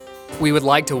We would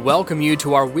like to welcome you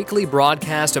to our weekly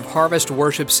broadcast of Harvest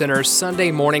Worship Center's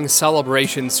Sunday morning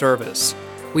celebration service.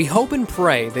 We hope and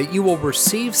pray that you will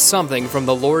receive something from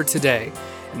the Lord today,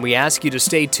 and we ask you to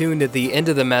stay tuned at the end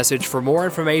of the message for more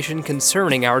information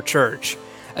concerning our church.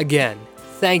 Again,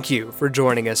 thank you for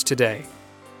joining us today.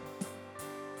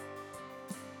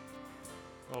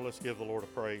 Well, let's give the Lord a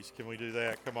praise. Can we do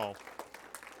that? Come on.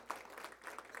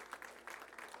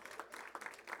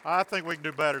 I think we can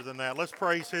do better than that. Let's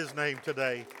praise His name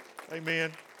today.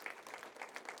 Amen.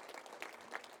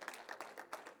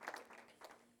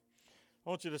 I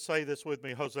want you to say this with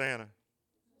me, Hosanna.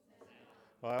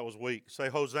 Well, that was weak. Say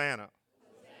Hosanna.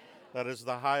 That is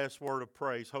the highest word of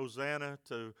praise. Hosanna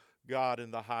to God in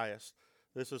the highest.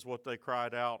 This is what they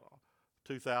cried out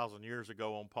 2,000 years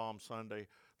ago on Palm Sunday.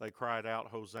 They cried out,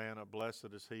 Hosanna, blessed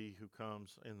is he who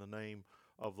comes in the name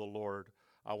of the Lord.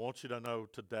 I want you to know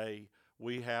today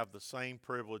we have the same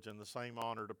privilege and the same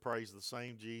honor to praise the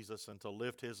same Jesus and to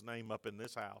lift his name up in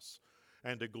this house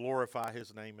and to glorify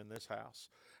his name in this house.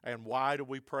 And why do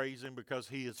we praise him? Because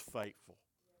he is faithful.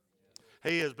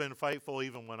 He has been faithful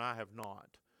even when I have not.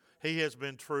 He has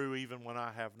been true even when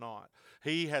I have not.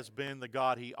 He has been the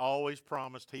God he always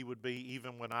promised he would be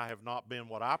even when I have not been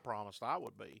what I promised I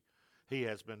would be. He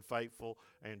has been faithful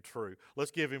and true.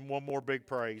 Let's give him one more big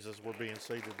praise as we're being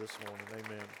seated this morning.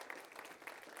 Amen.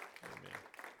 Amen.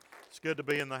 It's good to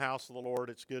be in the house of the Lord.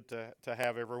 It's good to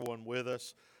have everyone with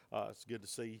us. It's good to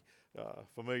see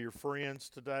familiar friends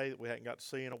today that we hadn't got to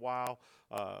see in a while.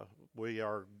 We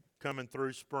are coming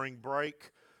through spring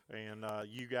break, and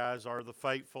you guys are the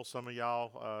faithful. Some of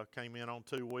y'all came in on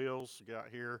two wheels, got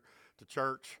here to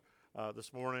church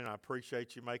this morning. I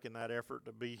appreciate you making that effort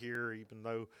to be here, even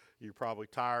though you're probably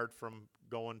tired from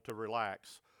going to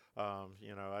relax. I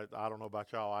don't know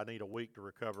about y'all. I need a week to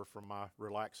recover from my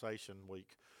relaxation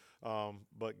week.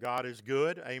 But God is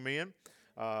good. Amen.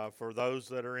 For those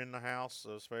that are in the house,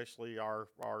 especially our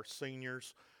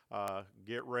seniors,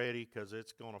 get ready because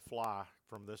it's going to fly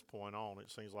from this point on.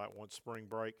 It seems like once spring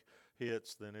break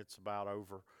hits, then it's about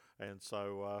over. And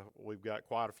so we've got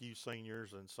quite a few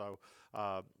seniors. And so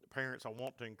parents, I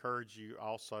want to encourage you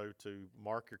also to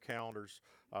mark your calendars.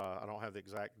 I don't have the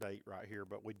exact date right here,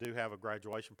 but we do have a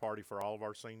graduation party for all of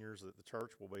our seniors that the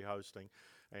church will be hosting.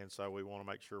 And so we want to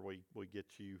make sure we get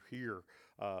you here.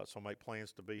 So make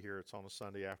plans to be here. It's on a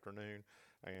Sunday afternoon.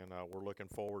 And we're looking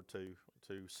forward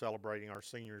to celebrating our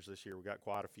seniors this year. We got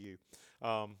quite a few.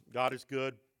 God is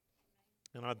good.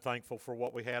 And I'm thankful for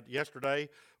what we had. Yesterday,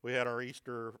 we had our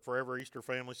Forever Easter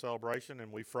family celebration, and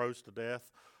we froze to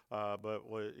death. But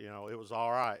it was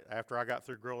all right. After I got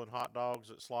through grilling hot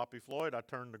dogs at Sloppy Floyd, I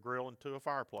turned the grill into a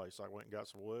fireplace. I went and got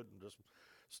some wood and just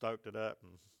stoked it up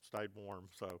and stayed warm.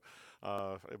 So,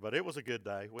 but it was a good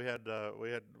day. We had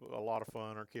a lot of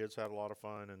fun. Our kids had a lot of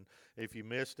fun. And if you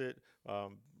missed it,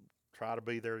 try to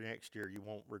be there next year. You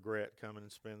won't regret coming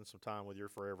and spending some time with your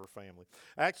forever family.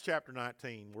 Acts chapter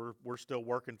 19. We're still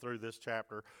working through this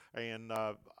chapter, and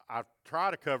I try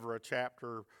to cover a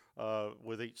chapter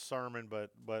with each sermon,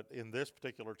 but in this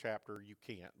particular chapter you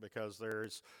can't, because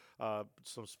there's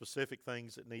some specific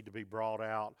things that need to be brought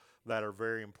out that are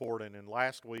very important. And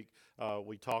last week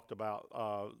we talked about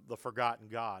the forgotten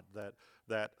God,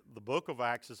 that the book of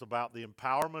Acts is about the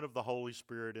empowerment of the Holy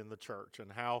Spirit in the church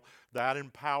and how that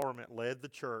empowerment led the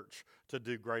church to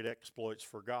do great exploits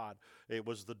for God. It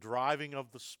was the driving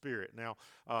of the Spirit. Now,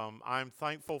 I'm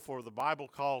thankful for the Bible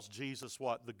calls Jesus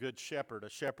what? The Good Shepherd. A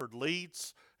shepherd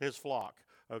leads his flock.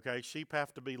 Okay, sheep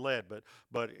have to be led,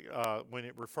 but when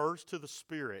it refers to the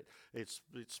Spirit, it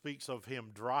speaks of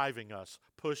him driving us,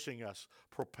 pushing us,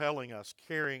 propelling us,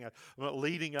 carrying us,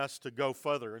 leading us to go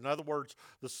further. In other words,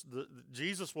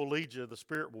 Jesus will lead you, the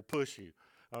Spirit will push you,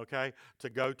 okay, to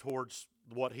go towards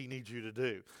what he needs you to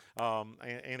do.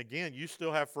 And again, you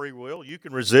still have free will. You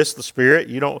can resist the Spirit.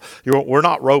 We're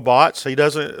not robots. He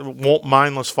doesn't want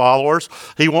mindless followers.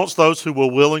 He wants those who will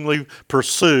willingly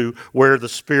pursue where the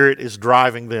Spirit is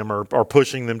driving them or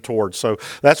pushing them towards. So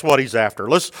that's what he's after.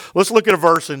 Let's look at a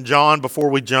verse in John before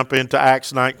we jump into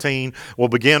Acts 19. We'll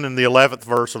begin in the 11th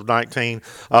verse of 19.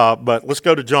 But let's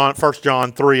go to 1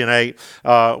 John 3 and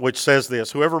 8, which says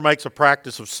this: Whoever makes a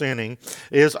practice of sinning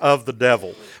is of the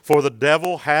devil, for the devil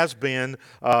devil has been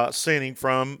sinning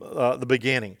from the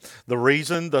beginning. The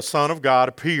reason the Son of God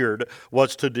appeared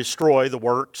was to destroy the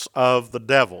works of the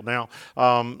devil. Now,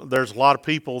 there's a lot of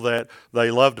people that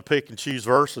they love to pick and choose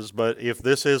verses, but if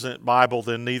this isn't Bible,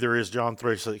 then neither is John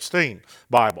 3:16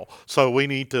 Bible. So we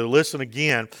need to listen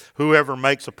again. Whoever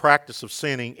makes a practice of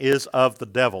sinning is of the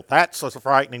devil. That's a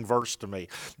frightening verse to me.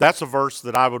 That's a verse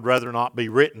that I would rather not be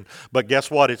written, but guess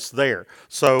what? It's there.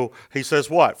 So he says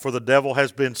what? For the devil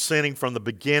has been sinning from the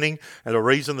beginning, and the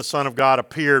reason the Son of God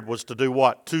appeared was to do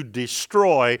what? To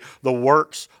destroy the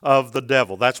works of the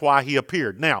devil. That's why he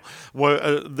appeared. Now,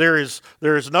 there is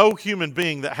no human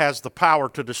being that has the power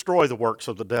to destroy the works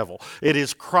of the devil. It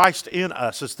is Christ in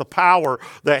us. It's the power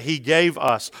that he gave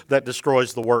us that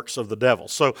destroys the works of the devil.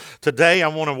 So today I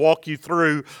want to walk you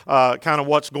through kind of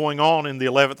what's going on in the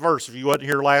 11th verse. If you wasn't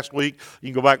here last week,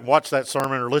 you can go back and watch that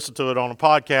sermon or listen to it on a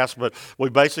podcast, but we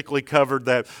basically covered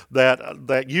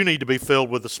that you need to be filled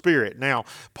with the Spirit. Now,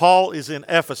 Paul is in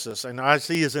Ephesus, and as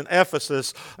he is in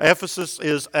Ephesus, Ephesus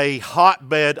is a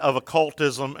hotbed of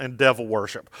occultism and devil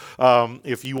worship.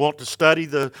 If you want to study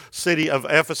the city of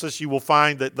Ephesus, you will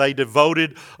find that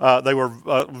they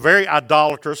were very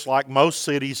idolatrous, like most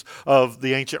cities of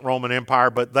the ancient Roman Empire,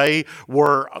 but they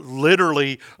were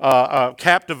literally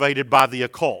captivated by the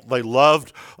occult. They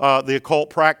loved the occult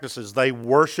practices. They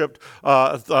worshipped,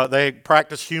 they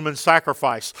practiced human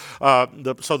sacrifice.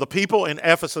 So the people in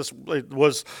Ephesus,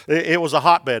 it was a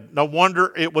hotbed. No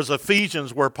wonder it was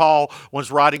Ephesians where Paul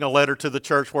was writing a letter to the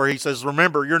church where he says,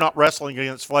 remember, you're not wrestling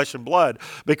against flesh and blood,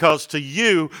 because to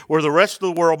you, where the rest of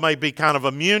the world may be kind of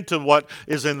immune to what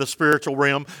is in the spiritual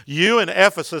realm, you in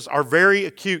Ephesus are very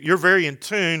acute. You're very in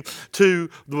tune to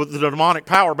the demonic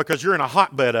power because you're in a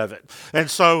hotbed of it. And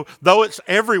so, though it's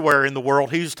everywhere in the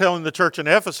world, he's telling the church in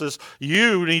Ephesus,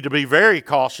 you need to be very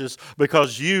cautious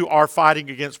because you are fighting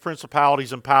against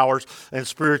principalities and powers and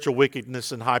spiritual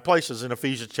wickedness in high places in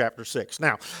Ephesians chapter 6.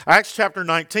 Now, Acts chapter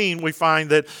 19, we find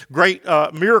that great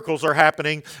miracles are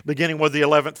happening beginning with the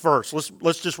 11th verse.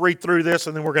 Let's just read through this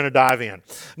and then we're going to dive in.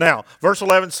 Now, verse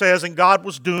 11 says, and God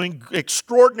was doing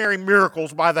extraordinary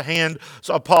miracles by the hand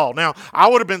of Paul. Now, I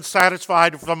would have been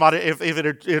satisfied if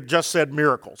it had just said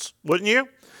miracles, wouldn't you?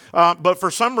 But for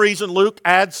some reason, Luke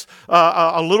adds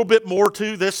a little bit more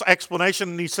to this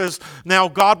explanation, and he says, now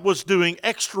God was doing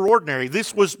extraordinary.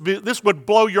 This would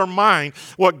blow your mind,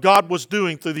 what God was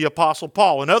doing through the Apostle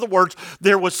Paul. In other words,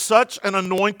 there was such an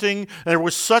anointing, there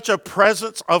was such a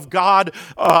presence of God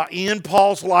in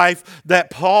Paul's life that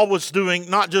Paul was doing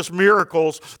not just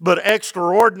miracles, but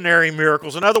extraordinary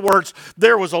miracles. In other words,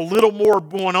 there was a little more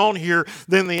going on here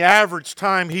than the average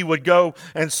time he would go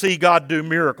and see God do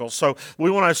miracles. So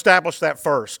we want to establish that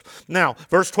first. Now,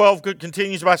 verse 12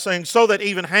 continues by saying, so that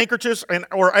even handkerchiefs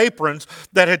or aprons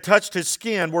that had touched his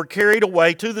skin were carried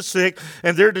away to the sick,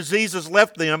 and their diseases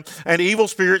left them, and evil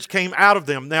spirits came out of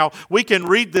them. Now, we can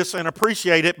read this and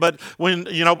appreciate it, but when,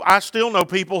 I still know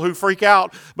people who freak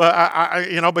out,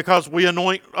 but because we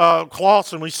anoint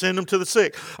cloths and we send them to the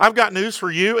sick. I've got news for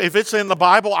you. If it's in the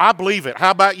Bible, I believe it. How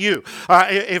about you?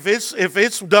 If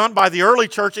it's done by the early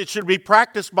church, it should be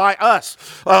practiced by us,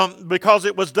 because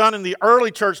it was done in the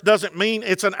early church doesn't mean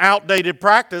it's an outdated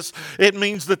practice. It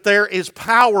means that there is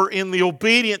power in the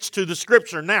obedience to the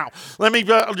Scripture. Now, let me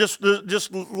just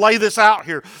lay this out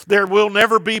here. There will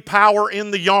never be power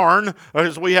in the yarn,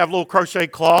 as we have little crochet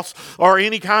cloths, or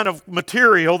any kind of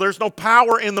material. There's no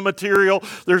power in the material.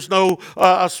 There's no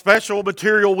special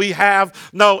material we have.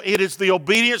 No, it is the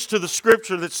obedience to the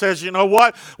Scripture that says, you know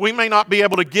what? We may not be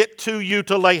able to get to you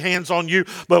to lay hands on you,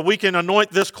 but we can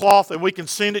anoint this cloth and we can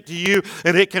send it to you,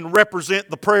 and it can represent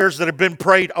the prayers that have been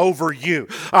prayed over you.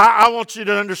 I want you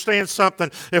to understand something.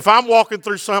 If I'm walking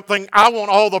through something, I want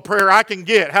all the prayer I can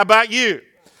get. How about you?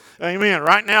 Amen.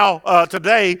 Right now,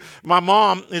 today, my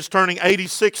mom is turning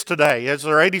 86 today. It's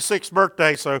her 86th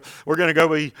birthday, so we're going to go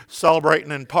be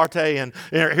celebrating and partying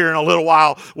here in a little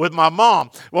while with my mom.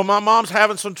 Well, my mom's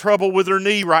having some trouble with her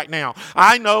knee right now.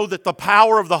 I know that the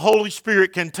power of the Holy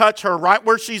Spirit can touch her right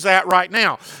where she's at right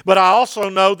now, but I also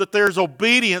know that there's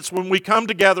obedience when we come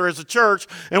together as a church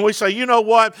and we say, you know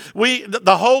what,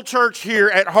 the whole church here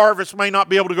at Harvest may not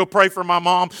be able to go pray for my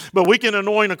mom, but we can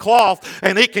anoint a cloth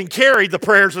and it can carry the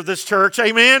prayers of this church,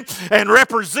 amen, and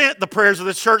represent the prayers of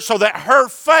this church so that her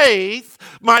faith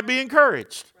might be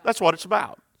encouraged. That's what it's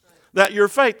about. that your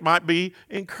faith might be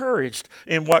encouraged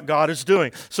in what God is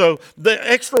doing. So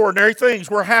the extraordinary things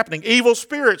were happening. Evil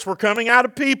spirits were coming out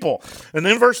of people. And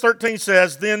then verse 13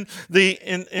 says, then the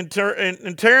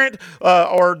itinerant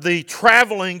or the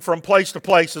traveling from place to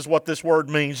place is what this word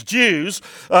means. Jews,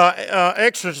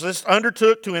 exorcists,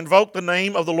 undertook to invoke the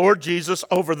name of the Lord Jesus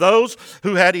over those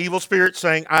who had evil spirits,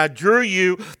 saying, I adjure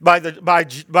you by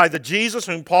the Jesus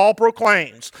whom Paul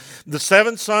proclaims. The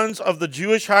 7 sons of the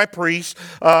Jewish high priest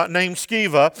named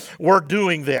Sceva were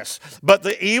doing this. But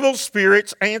the evil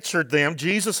spirits answered them,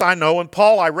 Jesus I know, and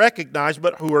Paul I recognize,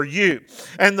 but who are you?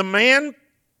 And the man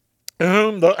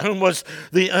whom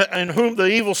the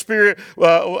evil spirit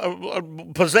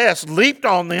possessed leaped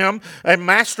on them and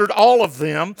mastered all of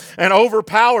them and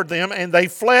overpowered them, and they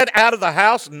fled out of the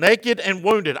house naked and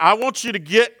wounded. I want you to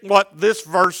get what this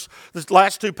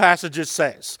last 2 passages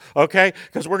says, okay?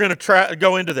 Because we're going to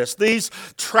go into this. These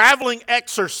traveling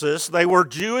exorcists, they were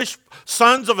Jewish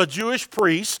sons of a Jewish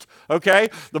priest. Okay,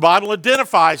 the Bible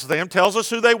identifies them, tells us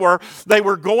who they were. They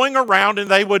were going around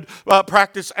and they would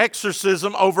practice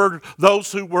exorcism over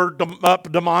those who were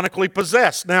demonically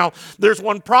possessed. Now, there's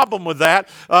one problem with that.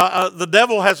 The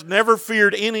devil has never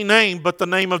feared any name but the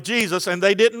name of Jesus, and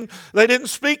they didn't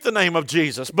speak the name of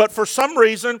Jesus. But for some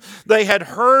reason, they had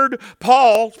heard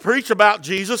Paul preach about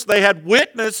Jesus. They had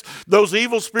witnessed those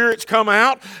evil spirits come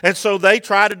out, and so they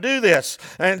try to do this.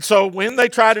 And so when they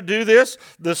try to do this,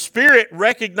 the spirit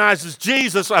recognizes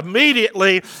Jesus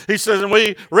immediately. He says, and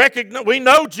we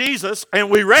know Jesus and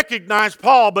we recognize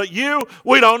Paul, but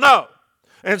we don't know.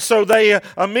 And so they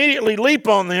immediately leap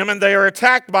on them, and they are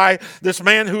attacked by this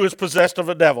man who is possessed of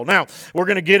a devil. Now, we're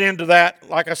going to get into that,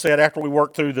 like I said, after we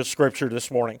work through the scripture this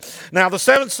morning. Now, the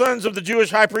 7 sons of the Jewish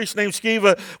high priest named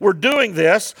Sceva were doing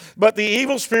this, but the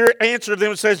evil spirit answered them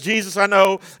and says, Jesus I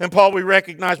know, and Paul we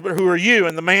recognize, but who are you?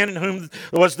 And the man in whom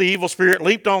was the evil spirit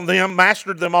leaped on them,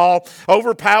 mastered them all,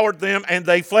 overpowered them, and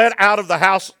they fled out of the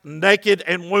house naked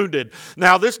and wounded.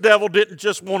 Now, this devil didn't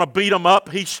just want to beat them up,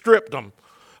 he stripped them.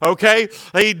 Okay,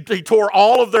 he tore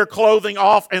all of their clothing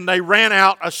off, and they ran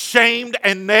out ashamed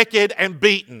and naked and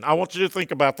beaten. I want you to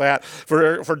think about that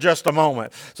for just a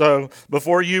moment. So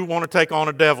before you want to take on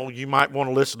a devil, you might want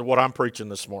to listen to what I'm preaching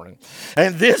this morning.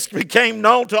 And this became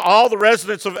known to all the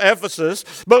residents of Ephesus,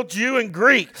 both Jew and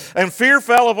Greek, and fear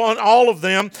fell upon all of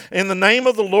them, and the name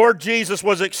of the Lord Jesus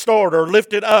was extolled or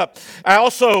lifted up.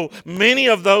 Also, many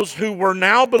of those who were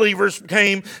now believers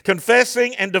came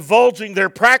confessing and divulging their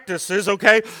practices,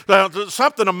 okay?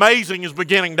 Something amazing is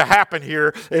beginning to happen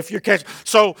here. If you catch,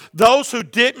 so those who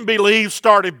didn't believe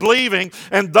started believing,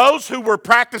 and those who were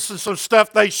practicing some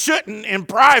stuff they shouldn't in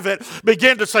private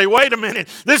began to say, wait a minute,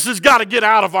 this has got to get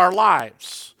out of our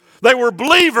lives. They were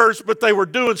believers, but they were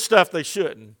doing stuff they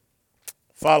shouldn't.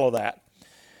 Follow that.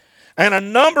 And a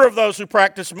number of those who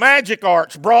practiced magic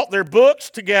arts brought their books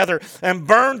together and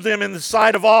burned them in the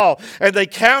sight of all. And they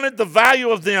counted the value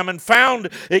of them and found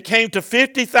it came to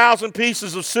 50,000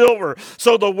 pieces of silver.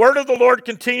 So the word of the Lord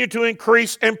continued to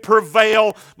increase and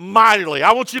prevail mightily.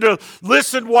 I want you to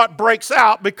listen what breaks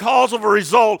out because of a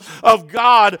result of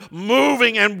God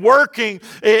moving and working,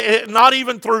 not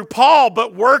even through Paul,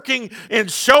 but working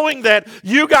and showing that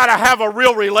you got to have a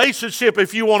real relationship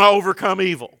if you want to overcome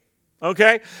evil.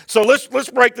 Okay, so let's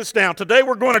break this down. Today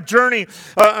we're going to journey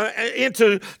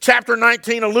into chapter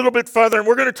 19 a little bit further, and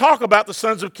we're going to talk about the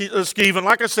sons of Sceva. And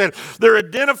like I said, they're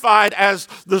identified as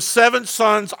the 7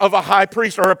 sons of a high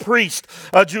priest or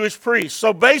a Jewish priest.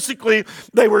 So basically,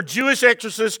 they were Jewish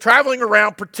exorcists traveling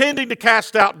around pretending to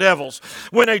cast out devils.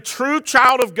 When a true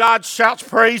child of God shouts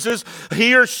praises,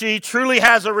 he or she truly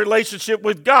has a relationship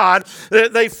with God.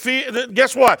 They fear.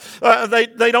 Guess what?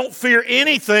 They don't fear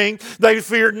anything. They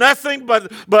fear nothing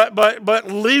but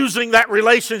losing that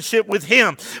relationship with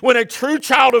Him. When a true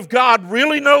child of God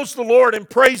really knows the Lord and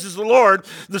praises the Lord,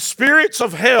 the spirits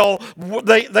of hell,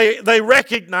 they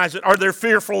recognize it or they're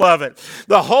fearful of it.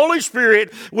 The Holy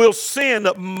Spirit will send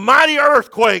mighty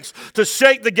earthquakes to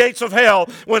shake the gates of hell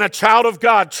when a child of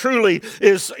God truly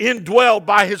is indwelled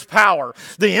by His power.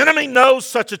 The enemy knows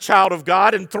such a child of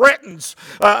God and threatens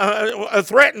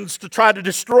to try to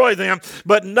destroy them,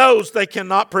 but knows they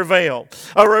cannot prevail.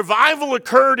 A revival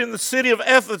occurred in the city of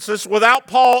Ephesus without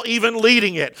Paul even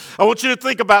leading it. I want you to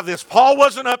think about this. Paul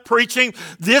wasn't up preaching.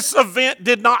 This event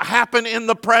did not happen in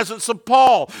the presence of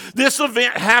Paul. This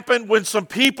event happened when some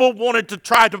people wanted to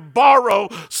try to borrow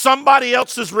somebody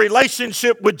else's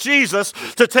relationship with Jesus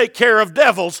to take care of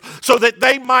devils so that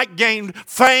they might gain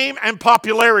fame and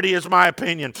popularity, is my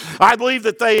opinion. I believe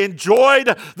that they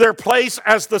enjoyed their place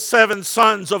as the 7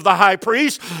 sons of the high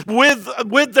priest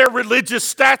with their religious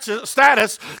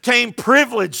status became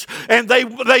privileged, and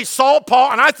they saw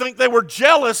Paul, and I think they were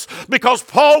jealous because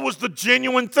Paul was the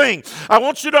genuine thing. I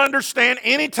want you to understand,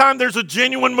 anytime there's a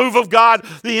genuine move of God,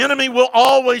 the enemy will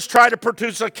always try to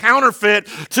produce a counterfeit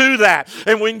to that.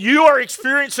 And when you are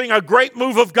experiencing a great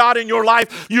move of God in your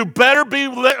life, you better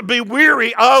be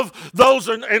weary of those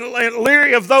and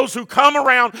leery of those who come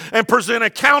around and present a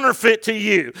counterfeit to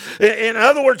you. In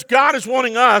other words, God is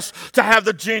wanting us to have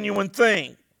the genuine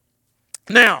thing.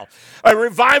 Now, a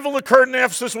revival occurred in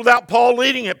Ephesus without Paul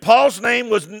leading it. Paul's name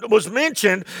was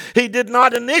mentioned. He did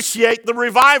not initiate the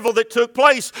revival that took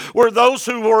place, where those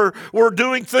who were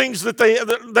doing things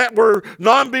that were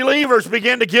non-believers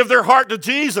began to give their heart to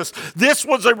Jesus. This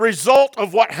was a result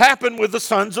of what happened with the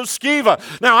sons of Sceva.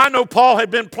 Now, I know Paul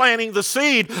had been planting the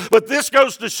seed, but this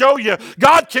goes to show you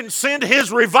God can send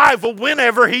His revival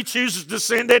whenever He chooses to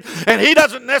send it, and He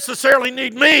doesn't necessarily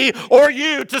need me or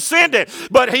you to send it,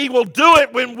 but He will do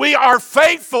it when we are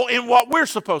faithful in what we're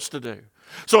supposed to do.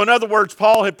 So in other words,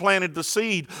 Paul had planted the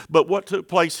seed, but what took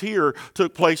place here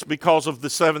took place because of the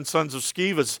 7 sons of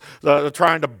Sceva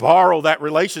trying to borrow that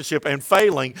relationship and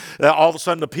failing. All of a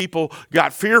sudden the people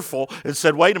got fearful and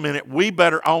said, wait a minute, we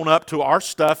better own up to our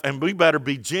stuff and we better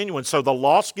be genuine. So the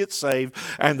lost get saved,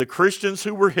 and the Christians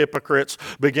who were hypocrites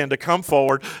began to come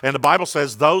forward. And the Bible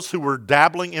says those who were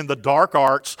dabbling in the dark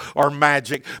arts or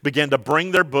magic began to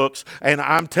bring their books. And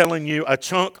I'm telling you, a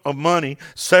chunk of money,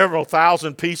 several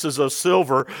thousand pieces of silver,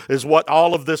 is what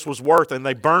all of this was worth, and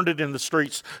they burned it in the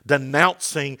streets,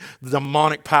 denouncing the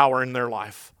demonic power in their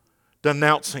life.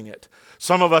 Denouncing it.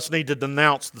 Some of us need to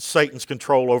denounce Satan's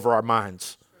control over our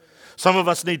minds. Some of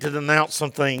us need to denounce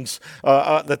some things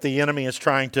that the enemy is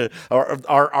trying to,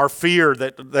 our fear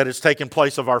that has taken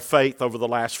place of our faith over the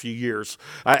last few years.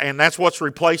 And that's what's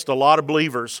replaced a lot of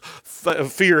believers.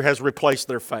 Fear has replaced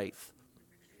their faith.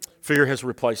 Fear has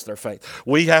replaced their faith.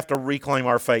 We have to reclaim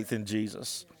our faith in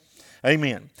Jesus.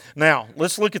 Amen. Now,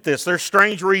 let's look at this. There's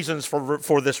strange reasons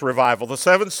for this revival. The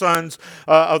 7 sons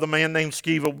of the man named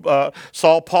Sceva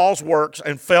saw Paul's works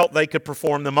and felt they could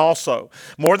perform them also.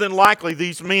 More than likely,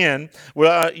 these men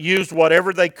used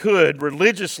whatever they could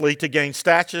religiously to gain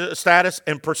status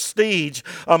and prestige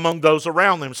among those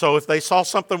around them. So if they saw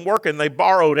something working, they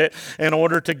borrowed it in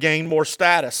order to gain more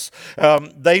status.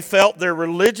 They felt their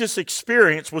religious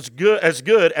experience was as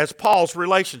good as Paul's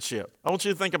relationship. I want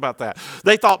you to think about that.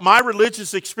 They thought my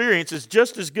religious experience is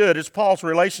just as good as Paul's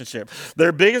relationship.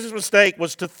 Their biggest mistake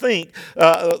was to think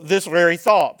this very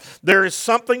thought. There is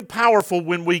something powerful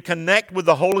when we connect with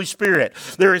the Holy Spirit.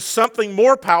 There is something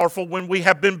more powerful when we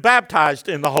have been baptized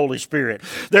in the Holy Spirit.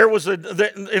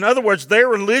 In other words, their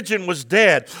religion was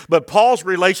dead, but Paul's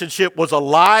relationship was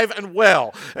alive and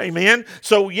well. Amen?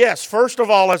 So yes, first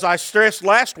of all, as I stressed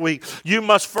last week, you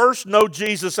must first know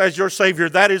Jesus as your Savior.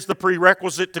 That is the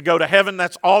prerequisite to go to heaven.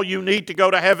 That's all you need to go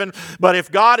to heaven. But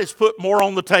if God has put more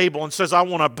on the table and says, I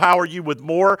want to empower you with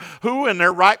more, who in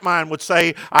their right mind would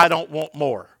say, I don't want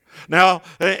more? Now,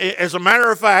 as a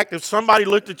matter of fact, if somebody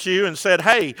looked at you and said,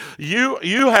 hey, you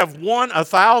have won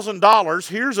 $1,000,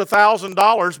 here's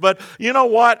 $1,000, but you know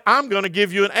what? I'm going to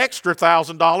give you an extra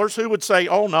 $1,000. Who would say,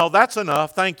 oh no, that's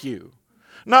enough, thank you?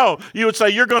 No, you would say,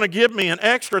 you're going to give me an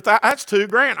extra, that's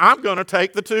 $2,000. I'm going to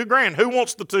take the $2,000. Who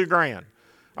wants the $2,000?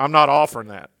 I'm not offering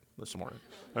that this morning.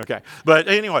 Okay, but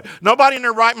anyway, nobody in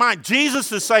their right mind.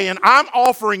 Jesus is saying, I'm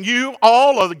offering you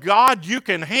all of the God you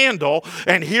can handle,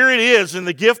 and here it is in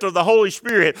the gift of the Holy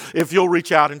Spirit if you'll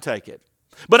reach out and take it.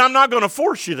 But I'm not going to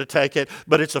force you to take it,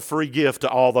 but it's a free gift to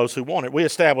all those who want it. We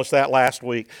established that last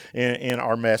week in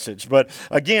our message. But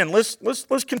again, let's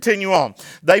continue on.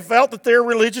 They felt that their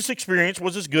religious experience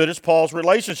was as good as Paul's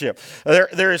relationship.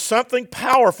 There is something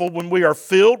powerful when we are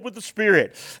filled with the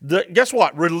Spirit. Guess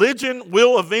what? Religion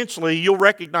will eventually, you'll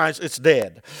recognize it's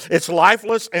dead. It's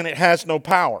lifeless and it has no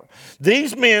power.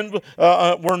 These men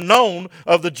were known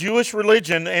of the Jewish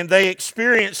religion, and they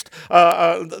experienced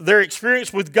their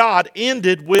experience with God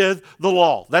ended with the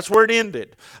law. That's where it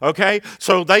ended. Okay?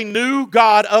 So they knew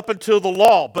God up until the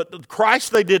law, but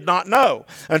Christ they did not know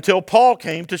until Paul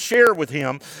came to share with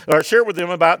them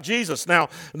about Jesus. Now,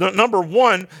 number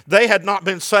one, they had not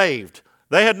been saved.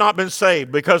 They had not been saved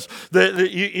because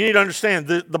you need to understand,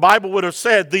 the Bible would have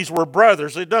said these were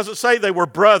brothers. It doesn't say they were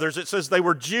brothers. It says they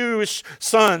were Jewish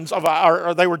sons of,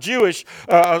 or they were Jewish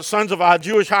sons of a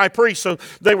Jewish high priest. So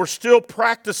they were still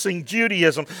practicing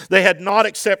Judaism. They had not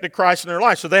accepted Christ in their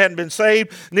life. So they hadn't been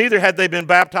saved. Neither had they been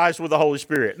baptized with the Holy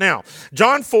Spirit. Now,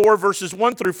 John 4 verses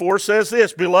 1 through 4 says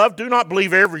this, Beloved, do not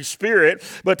believe every spirit,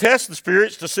 but test the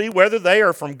spirits to see whether they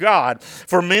are from God.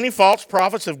 For many false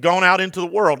prophets have gone out into the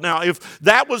world. Now, if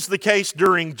that was the case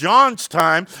during John's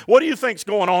time, what do you think's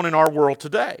going on in our world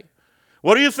today?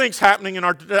 What do you think's happening in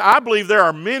our today? I believe there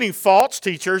are many false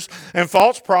teachers and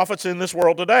false prophets in this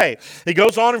world today. He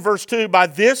goes on in verse 2, by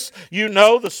this you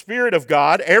know the Spirit of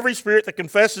God. Every spirit that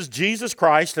confesses Jesus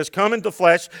Christ has come into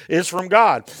flesh is from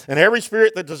God. And every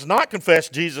spirit that does not confess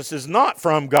Jesus is not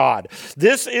from God.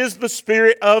 This is the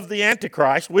spirit of the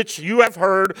Antichrist, which you have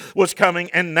heard was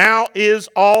coming and now is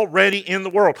already in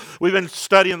the world. We've been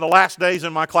studying the last days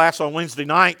in my class on Wednesday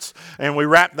nights, and we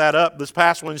wrapped that up this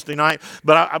past Wednesday night.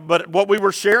 But what we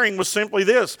were sharing was simply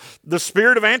this. The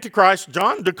spirit of Antichrist,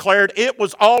 John declared it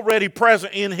was already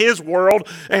present in his world.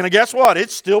 And guess what?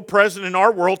 It's still present in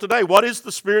our world today. What is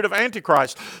the spirit of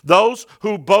Antichrist? Those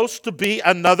who boast to be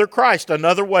another Christ,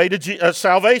 another way to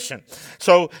salvation.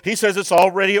 So he says it's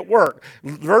already at work.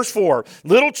 Verse 4,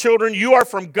 little children, you are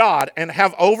from God and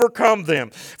have overcome them.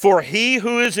 For he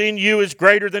who is in you is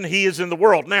greater than he is in the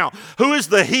world. Now, who is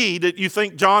the he that you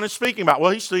think John is speaking about?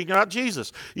 Well, he's speaking about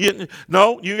Jesus. You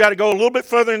got to go a little bit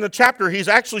further in the chapter. He's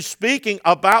actually speaking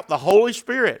about the Holy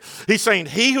Spirit. He's saying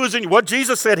he who is in you, what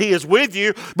Jesus said, he is with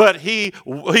you, but he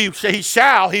will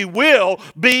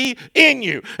be in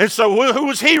you. And so who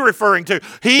was he referring to?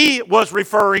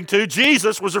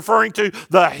 Jesus was referring to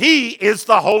he is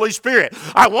the Holy Spirit.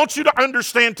 I want you to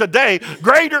understand today,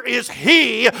 greater is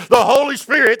he, the Holy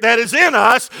Spirit that is in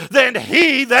us, than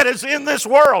he that is in this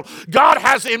world. God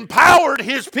has empowered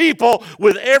his people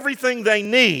with everything they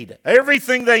need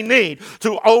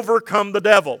to overcome the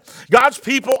devil. God's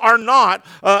people are not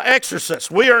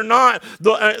exorcists. We are not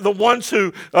the ones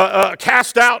who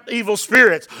cast out evil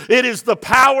spirits. It is the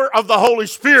power of the Holy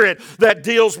Spirit that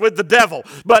deals with the devil.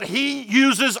 But he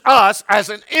uses us as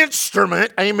an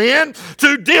instrument, amen,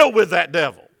 to deal with that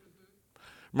devil.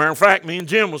 Matter of fact, me and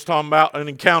Jim was talking about an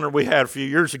encounter we had a few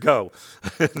years ago,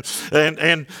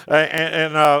 and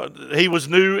he was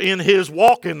new in his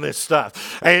walk in this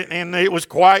stuff, and it was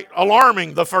quite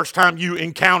alarming the first time you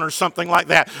encounter something like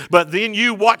that. But then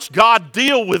you watch God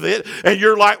deal with it, and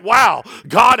you're like, "Wow,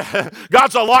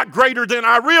 God's a lot greater than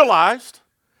I realized."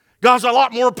 God's a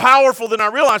lot more powerful than I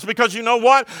realized, because you know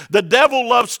what? The devil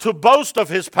loves to boast of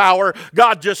his power.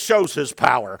 God just shows his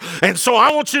power. And so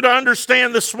I want you to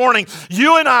understand this morning,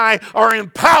 you and I are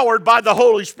empowered by the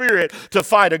Holy Spirit to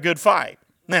fight a good fight.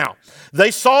 Now, they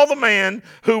saw the man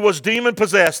who was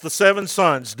demon-possessed, the 7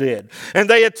 sons did, and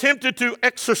they attempted to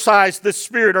exorcise this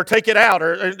spirit or take it out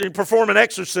or perform an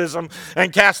exorcism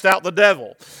and cast out the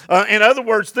devil. In other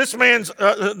words, this man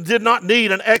did not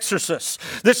need an exorcist.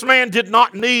 This man did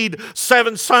not need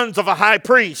 7 sons of a high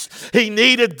priest. He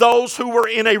needed those who were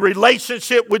in a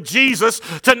relationship with Jesus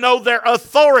to know their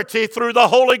authority through the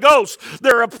Holy Ghost,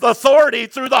 their authority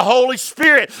through the Holy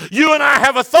Spirit. You and I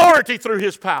have authority through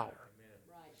his power.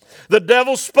 The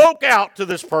devil spoke out to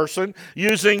this person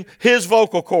using his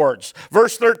vocal cords.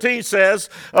 Verse 13 says,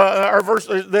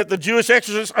 that the Jewish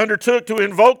exorcist undertook to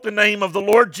invoke the name of the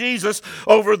Lord Jesus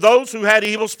over those who had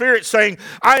evil spirits, saying,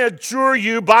 I adjure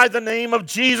you by the name of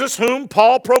Jesus, whom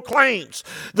Paul proclaims.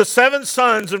 The 7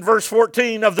 sons in verse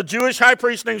 14 of the Jewish high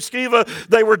priest named Sceva,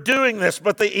 they were doing this.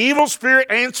 But the evil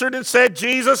spirit answered and said,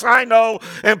 Jesus I know,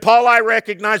 and Paul I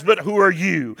recognize, but who are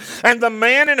you? And the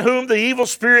man in whom the evil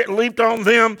spirit leaped on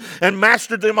them and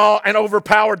mastered them all and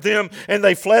overpowered them, and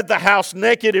they fled the house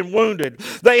naked and wounded.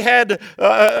 They heard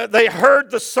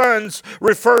the sons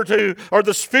refer to, or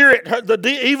the spirit,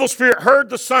 the evil spirit heard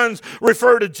the sons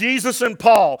refer to Jesus and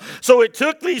Paul. So it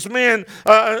took these men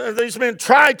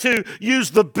tried to use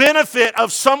the benefit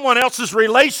of someone else's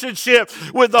relationship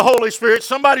with the Holy Spirit,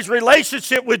 somebody's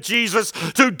relationship with Jesus,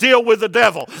 to deal with the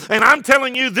devil. And I'm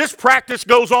telling you, this practice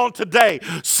goes on today.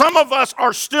 Some of us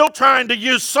are still trying to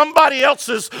use somebody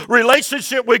else's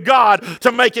relationship with God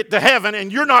to make it to heaven, and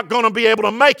you're not going to be able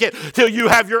to make it till you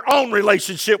have your own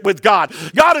relationship with God.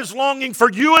 God is longing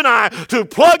for you and I to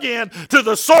plug in to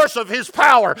the source of his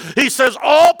power. He says,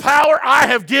 all power I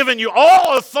have given you,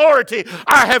 all authority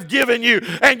I have given you,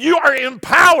 and you are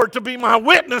empowered to be my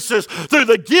witnesses through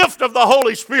the gift of the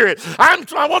Holy Spirit.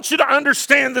 I want you to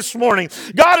understand this morning,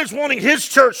 God is wanting his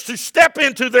church to step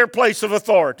into their place of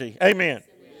authority. Amen.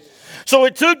 So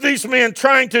it took these men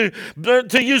trying to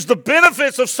use the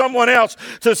benefits of someone else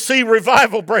to see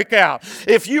revival break out.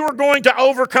 If you are going to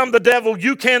overcome the devil,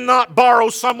 you cannot borrow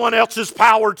someone else's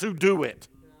power to do it.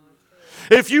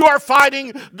 If you are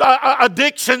fighting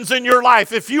addictions in your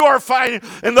life, if you are fighting,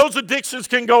 and those addictions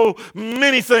can go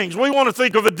many things. We want to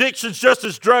think of addictions just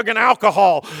as drug and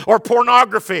alcohol or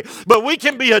pornography, but we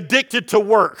can be addicted to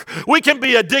work. We can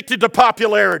be addicted to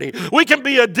popularity. We can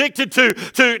be addicted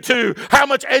to how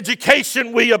much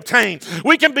education we obtain.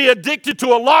 We can be addicted to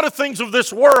a lot of things of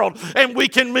this world, and we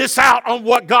can miss out on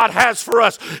what God has for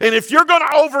us. And if you're going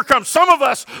to overcome, some of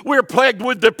us, we're plagued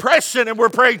with depression, and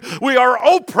we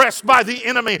are oppressed by the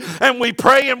enemy, and we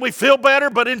pray and we feel better,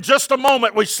 but in just a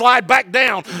moment we slide back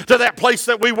down to that place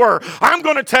that we were. I'm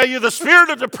going to tell you, the spirit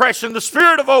of depression, the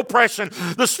spirit of oppression,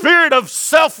 the spirit of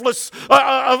selfless,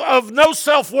 of no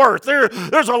self-worth,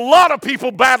 there's a lot of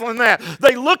people battling that.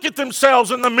 They look at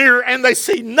themselves in the mirror and they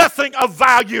see nothing of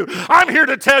value. I'm here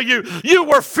to tell you, you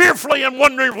were fearfully and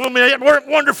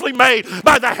wonderfully made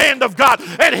by the hand of God,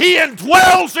 and He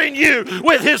indwells in you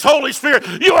with His Holy Spirit.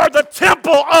 You are the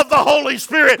temple of the Holy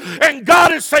Spirit, and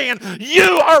God is saying,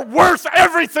 you are worth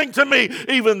everything to me,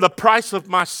 even the price of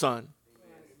my Son.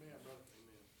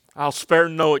 I'll spare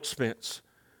no expense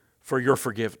for your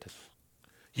forgiveness.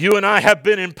 You and I have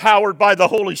been empowered by the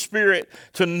Holy Spirit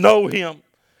to know Him,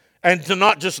 and to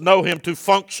not just know Him, to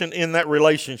function in that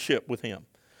relationship with Him.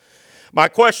 My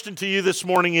question to you this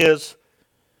morning is,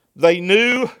 they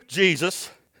knew Jesus,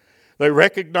 they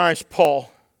recognized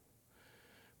Paul,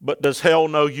 but does hell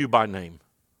know you by name?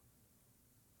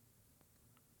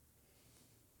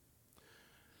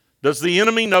 Does the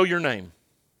enemy know your name?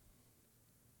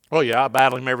 Oh yeah, I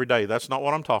battle him every day. That's not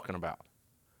what I'm talking about.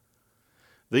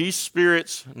 These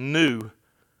spirits knew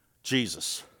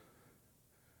Jesus,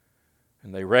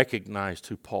 and they recognized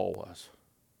who Paul was.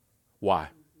 Why?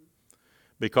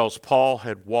 Because Paul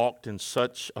had walked in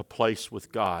such a place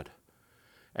with God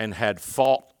and had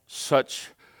fought such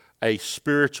a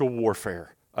spiritual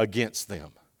warfare against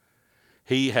them.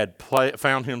 He had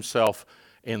found himself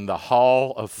in the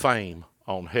Hall of Fame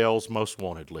on hell's most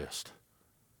wanted list.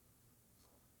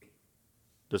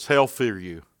 Does hell fear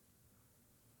you?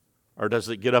 Or does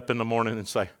it get up in the morning and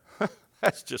say,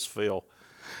 that's just Phil.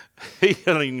 He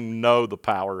doesn't even know the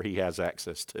power he has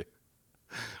access to.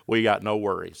 We got no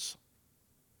worries.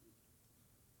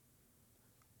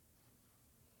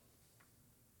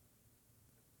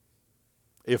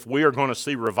 If we are going to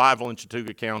see revival in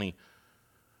Chattooga County,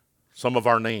 some of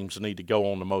our names need to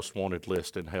go on the most wanted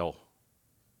list in hell.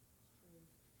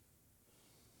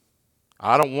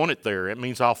 I don't want it there. It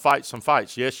means I'll fight some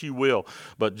fights. Yes, you will.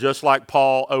 But just like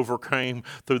Paul overcame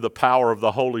through the power of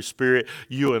the Holy Spirit,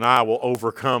 you and I will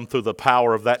overcome through the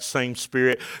power of that same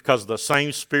Spirit, because the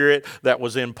same Spirit that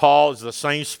was in Paul is the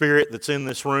same Spirit that's in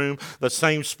this room, the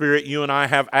same Spirit you and I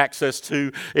have access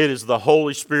to. It is the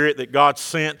Holy Spirit that God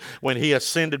sent when He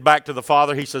ascended back to the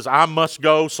Father. He says, I must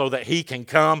go so that He can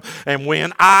come. And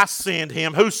when I send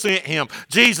Him, who sent Him?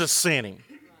 Jesus sent Him.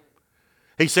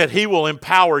 He said He will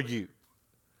empower you.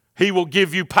 He will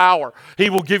give you power.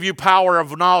 He will give you power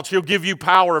of knowledge. He'll give you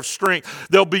power of strength.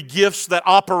 There'll be gifts that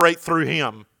operate through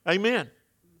Him. Amen.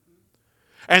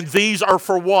 And these are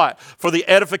for what? For the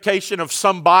edification of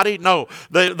somebody? No,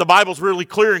 the Bible's really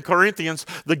clear in Corinthians.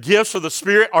 The gifts of the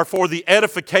Spirit are for the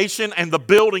edification and the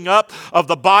building up of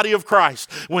the body of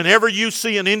Christ. Whenever you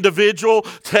see an individual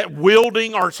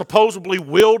wielding or supposedly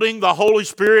wielding the Holy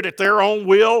Spirit at their own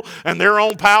will and their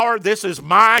own power, this is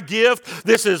my gift,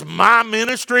 this is my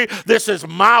ministry, this is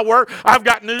my work. I've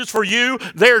got news for you.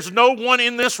 There's no one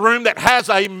in this room that has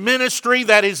a ministry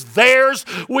that is theirs.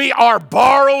 We are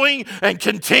borrowing and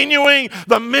continuing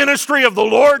the ministry of the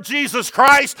Lord Jesus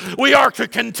Christ. We are to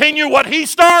continue what He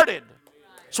started.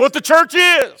 That's what the church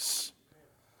is.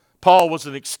 Paul was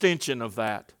an extension of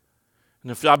that.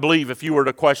 And I believe if you were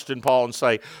to question Paul and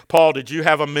say, Paul, did you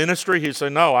have a ministry? He'd say,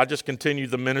 no, I just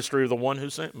continued the ministry of the one who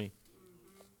sent me.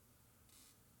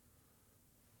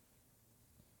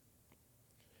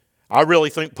 I really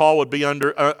think Paul would be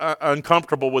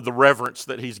uncomfortable with the reverence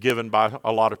that he's given by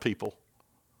a lot of people,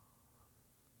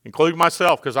 including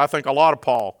myself, because I think a lot of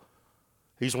Paul.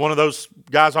 He's one of those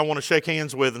guys I want to shake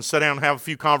hands with and sit down and have a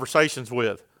few conversations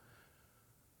with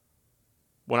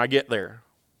when I get there.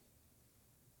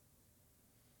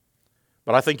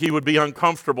 But I think he would be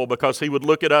uncomfortable because he would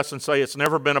look at us and say, it's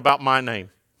never been about my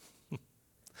name.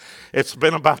 It's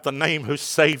been about the name who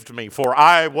saved me, for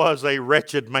I was a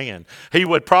wretched man. He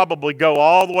would probably go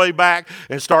all the way back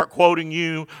and start quoting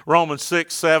you Romans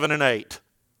 6, 7, and 8.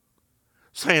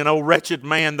 Saying, oh, wretched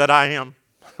man that I am.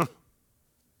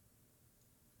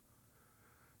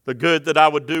 The good that I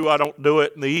would do, I don't do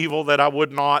it. And the evil that I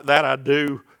would not, that I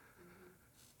do.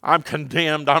 I'm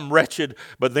condemned, I'm wretched.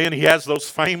 But then he has those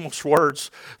famous words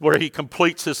where he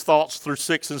completes his thoughts through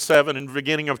 6 and 7 in the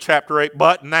beginning of chapter 8.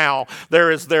 But now,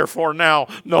 there is therefore now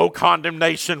no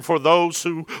condemnation for those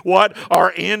who, what?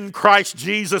 Are in Christ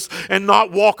Jesus, and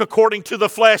not walk according to the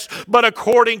flesh, but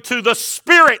according to the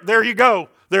Spirit. There you go.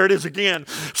 There it is again.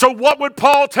 So what would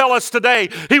Paul tell us today?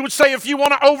 He would say, if you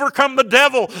want to overcome the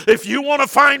devil, if you want to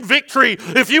find victory,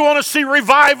 if you want to see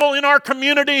revival in our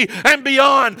community and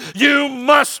beyond, you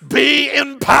must be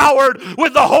empowered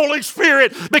with the Holy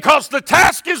Spirit, because the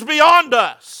task is beyond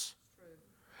us.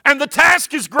 And the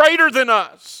task is greater than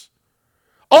us.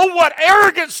 Oh, what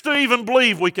arrogance to even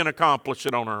believe we can accomplish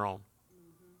it on our own.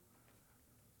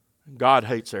 God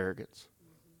hates arrogance.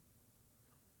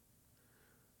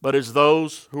 But as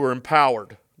those who are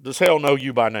empowered, does hell know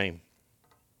you by name?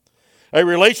 A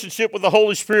relationship with the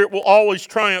Holy Spirit will always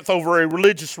triumph over a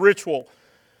religious ritual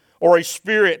or a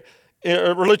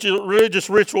religious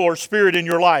ritual or spirit in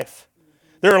your life.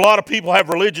 There are a lot of people who have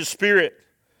religious spirit.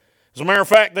 As a matter of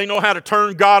fact, they know how to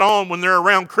turn God on when they're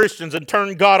around Christians and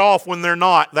turn God off when they're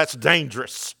not. That's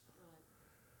dangerous.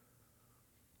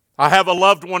 I have a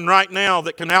loved one right now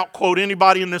that can outquote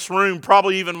anybody in this room,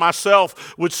 probably even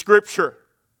myself, with Scripture.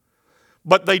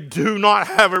 But they do not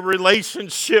have a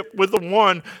relationship with the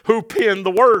one who penned the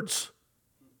words.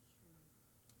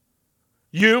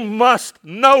 You must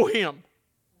know him.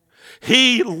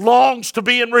 He longs to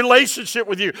be in relationship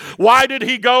with you. Why did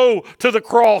he go to the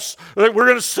cross? We're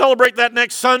going to celebrate that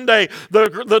next Sunday,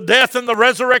 the death and the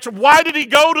resurrection. Why did he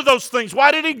go to those things?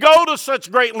 Why did he go to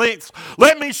such great lengths?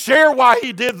 Let me share why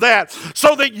he did that.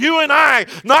 So that you and I,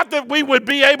 not that we would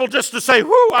be able just to say,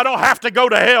 whoo, I don't have to go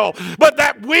to hell, but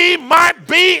that we might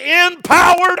be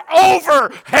empowered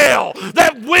over hell.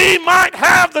 That we might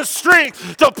have the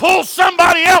strength to pull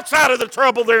somebody else out of the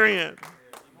trouble they're in.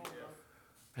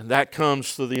 And that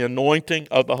comes through the anointing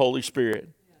of the Holy Spirit.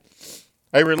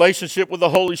 A relationship with the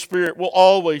Holy Spirit will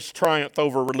always triumph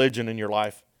over religion in your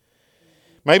life.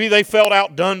 Maybe they felt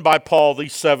outdone by Paul,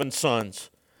 these 7 sons.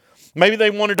 Maybe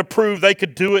they wanted to prove they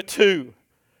could do it too.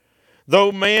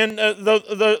 Though man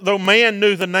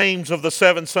knew the names of the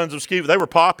 7 sons of Sceva, they were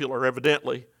popular,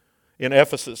 evidently, in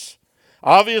Ephesus.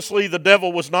 Obviously, the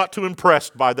devil was not too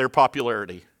impressed by their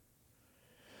popularity.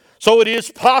 So it is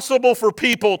possible for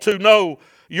people to know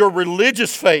your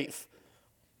religious faith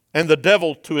and the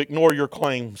devil to ignore your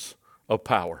claims of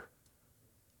power.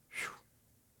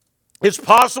 It's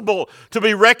possible to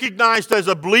be recognized as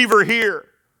a believer here,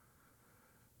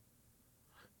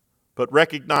 but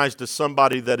recognized as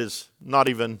somebody that is not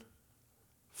even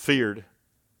feared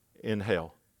in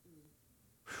hell.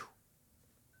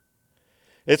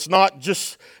 It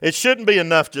shouldn't be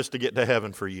enough just to get to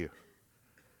heaven for you.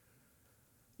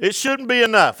 It shouldn't be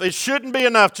enough. It shouldn't be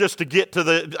enough just to get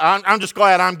to I'm just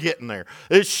glad I'm getting there.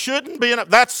 It shouldn't be enough.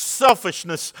 That's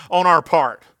selfishness on our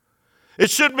part. It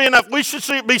shouldn't be enough. We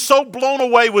should be so blown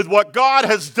away with what God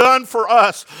has done for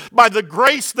us by the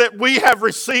grace that we have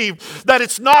received that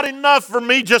it's not enough for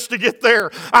me just to get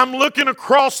there. I'm looking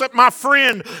across at my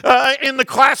friend in the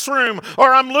classroom,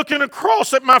 or I'm looking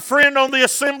across at my friend on the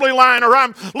assembly line, or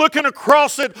I'm looking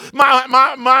across at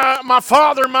my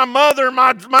father, my mother,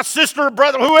 my sister or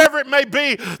brother, whoever it may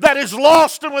be that is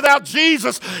lost and without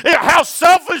Jesus. How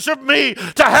selfish of me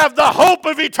to have the hope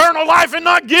of eternal life and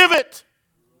not give it.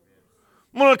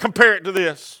 I'm going to compare it to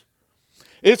this.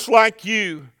 It's like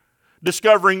you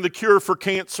discovering the cure for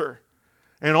cancer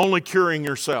and only curing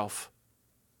yourself.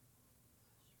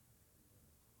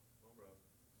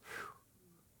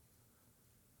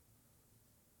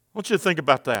 I want you to think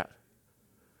about that.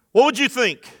 What would you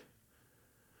think?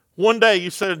 One day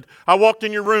you said, I walked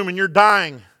in your room and you're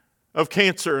dying of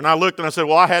cancer. And I looked and I said,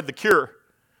 well, I had the cure.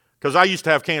 Because I used to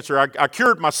have cancer. I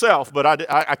cured myself, but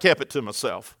I kept it to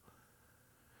myself.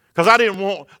 Because I didn't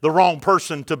want the wrong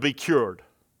person to be cured.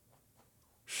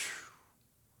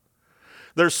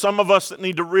 There's some of us that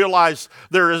need to realize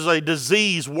there is a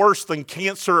disease worse than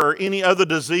cancer or any other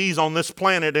disease on this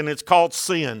planet, and it's called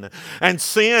sin. And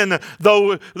sin,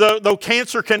 though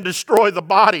cancer can destroy the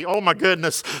body, oh my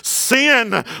goodness,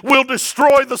 sin will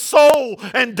destroy the soul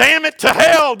and damn it to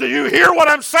hell. Do you hear what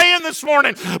I'm saying this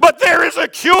morning? But there is a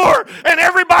cure, and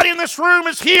everybody in this room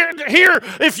is here.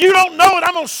 If you don't know it,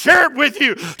 I'm going to share it with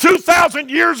you. 2,000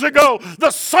 years ago,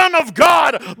 the Son of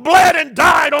God bled and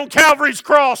died on Calvary's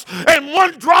cross, and one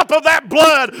drop of that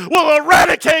blood will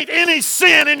eradicate any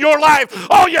sin in your life.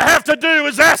 All you have to do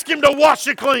is ask Him to wash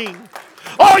you clean.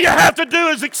 All you have to do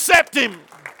is accept Him.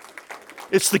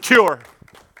 It's the cure.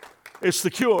 It's the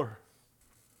cure.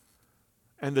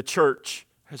 And the church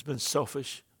has been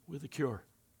selfish with the cure.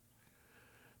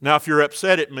 Now, if you're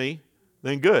upset at me,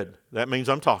 then good. That means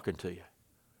I'm talking to you.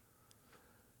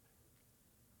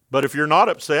 But if you're not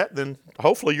upset, then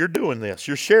hopefully you're doing this.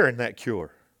 You're sharing that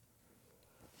cure.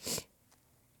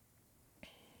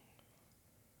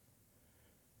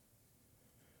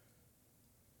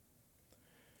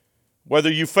 Whether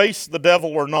you face the devil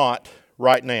or not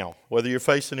right now, whether you're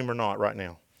facing him or not right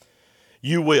now,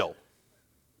 you will.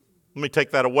 Let me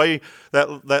take that away, that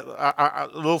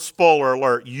little spoiler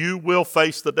alert. You will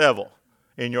face the devil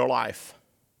in your life.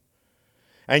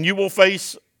 And you will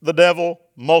face the devil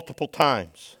multiple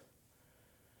times.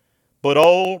 But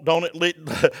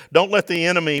don't let the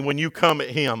enemy, when you come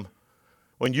at him,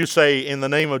 when you say, in the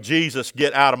name of Jesus,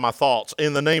 get out of my thoughts.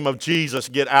 In the name of Jesus,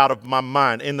 get out of my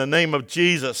mind. In the name of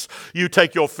Jesus, you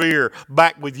take your fear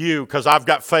back with you because I've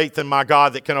got faith in my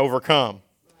God that can overcome.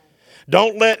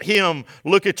 Don't let him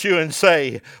look at you and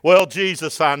say, well,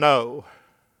 Jesus, I know.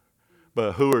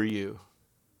 But who are you?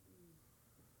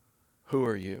 Who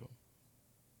are you?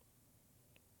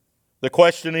 The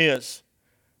question is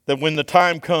that when the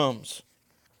time comes,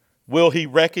 will he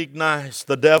recognize,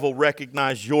 the devil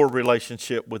recognize your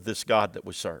relationship with this God that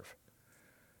we serve?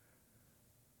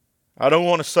 I don't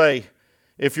want to say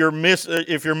if you're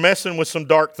messing with some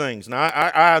dark things. Now,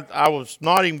 I was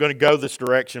not even going to go this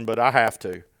direction, but I have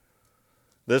to.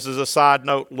 This is a side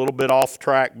note, a little bit off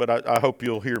track, but I hope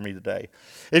you'll hear me today.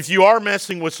 If you are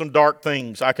messing with some dark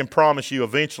things, I can promise you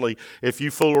eventually, if you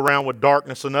fool around with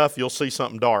darkness enough, you'll see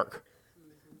something dark.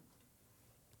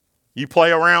 You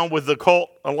play around with the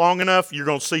occult long enough, you're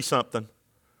going to see something.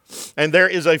 And there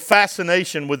is a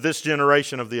fascination with this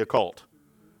generation of the occult.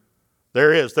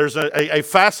 There is. There's a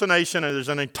fascination and there's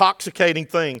an intoxicating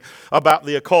thing about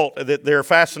the occult that they're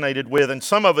fascinated with. And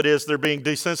some of it is they're being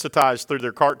desensitized through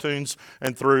their cartoons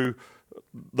and through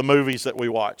the movies that we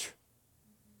watch.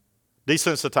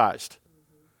 Desensitized.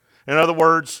 In other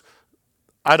words,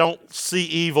 I don't see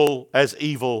evil as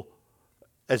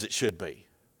it should be.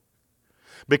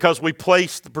 Because we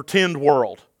place the pretend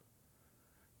world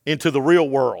into the real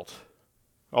world.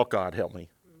 Oh, God, help me.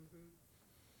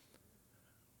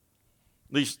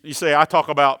 You say, I talk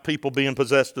about people being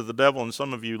possessed of the devil, and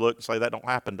some of you look and say, that don't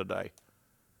happen today.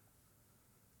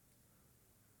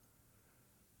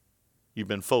 You've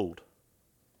been fooled.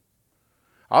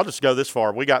 I'll just go this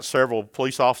far. We got several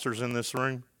police officers in this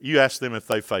room. You ask them if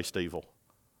they faced evil.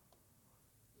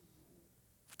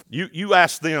 You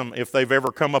ask them if they've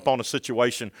ever come up on a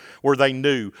situation where they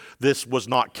knew this was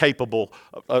not capable,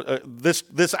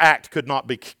 this act could not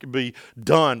be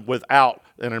done without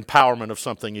an empowerment of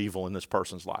something evil in this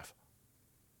person's life.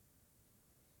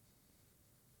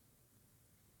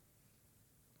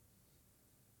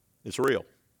 It's real.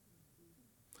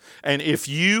 And if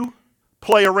you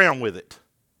play around with it,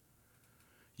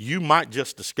 you might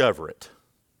just discover it.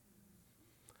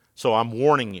 So I'm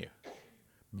warning you.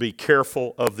 Be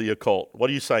careful of the occult. What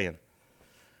are you saying?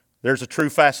 There's a true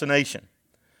fascination.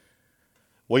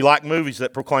 We like movies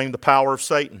that proclaim the power of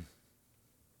Satan.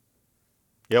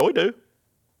 Yeah, we do.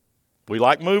 We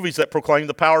like movies that proclaim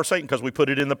the power of Satan because we put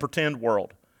it in the pretend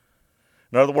world.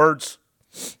 In other words,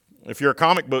 if you're a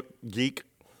comic book geek,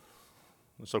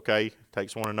 it's okay. It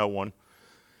takes one to know one.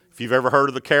 If you've ever heard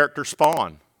of the character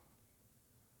Spawn,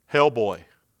 Hellboy,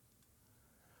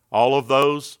 all of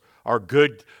those are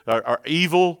good, are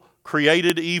evil,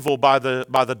 created evil by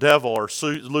the devil or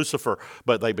Lucifer,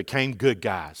 but they became good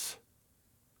guys.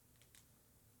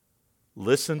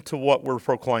 Listen to what we're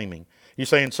proclaiming. You're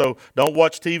saying, so don't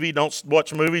watch TV, don't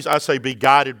watch movies. I say be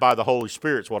guided by the Holy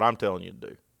Spirit is what I'm telling you to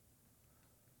do.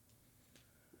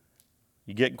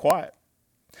 You're getting quiet.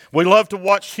 We love to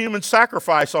watch human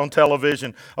sacrifice on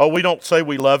television. Oh, we don't say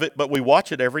we love it, but we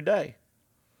watch it every day.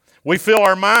 We fill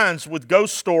our minds with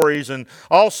ghost stories and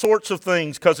all sorts of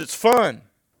things because it's fun.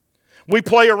 We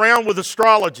play around with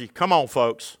astrology. Come on,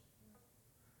 folks.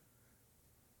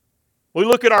 We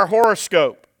look at our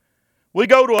horoscope. We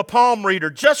go to a palm reader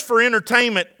just for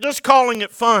entertainment, just calling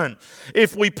it fun.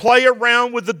 If we play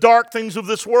around with the dark things of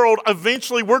this world,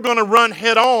 eventually we're going to run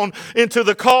head on into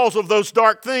the cause of those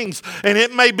dark things. And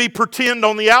it may be pretend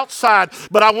on the outside,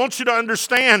 but I want you to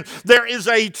understand there is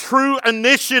a true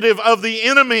initiative of the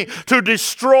enemy to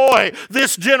destroy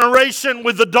this generation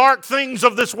with the dark things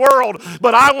of this world.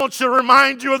 But I want to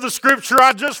remind you of the scripture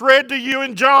I just read to you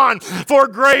in John. For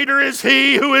greater is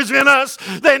he who is in us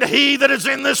than he that is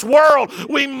in this world. world.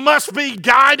 We must be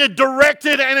guided,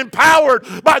 directed, and empowered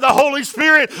by the Holy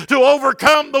Spirit to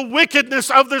overcome the wickedness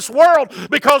of this world.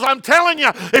 Because I'm telling you,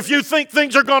 if you think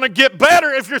things are going to get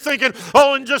better, if you're thinking,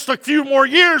 oh, in just a few more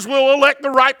years we'll elect the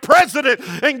right president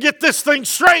and get this thing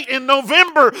straight, in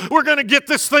November we're going to get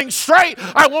this thing straight,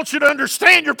 I want you to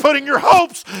understand you're putting your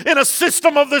hopes in a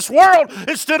system of this world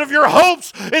instead of your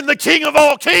hopes in the King of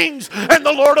all kings and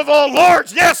the Lord of all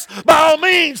lords. Yes, by all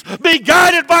means, be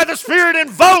guided by the Spirit and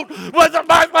vote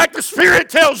like the Spirit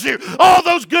tells you. All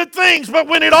those good things, but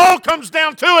when it all comes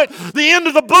down to it, the end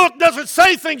of the book doesn't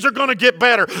say things are going to get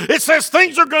better. It says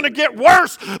things are going to get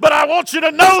worse, but I want you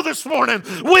to know this morning,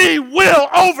 we will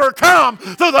overcome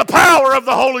through the power of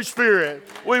the Holy Spirit.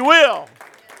 We will.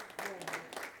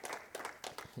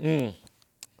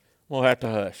 We'll have to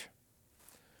hush.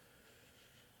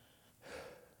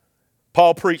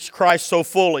 Paul preached Christ so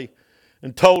fully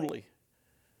and totally.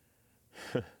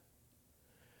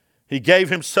 He gave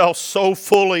himself so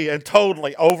fully and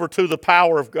totally over to the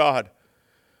power of God.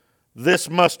 This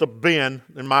must have been,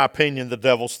 in my opinion, the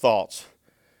devil's thoughts.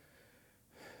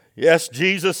 Yes,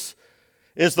 Jesus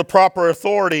is the proper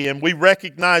authority and we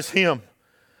recognize him,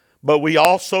 but we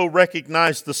also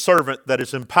recognize the servant that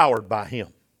is empowered by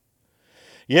him.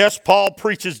 Yes, Paul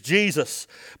preaches Jesus,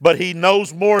 but he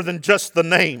knows more than just the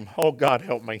name. Oh, God,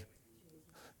 help me.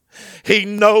 He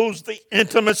knows the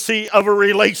intimacy of a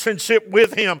relationship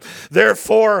with him.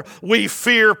 Therefore, we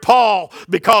fear Paul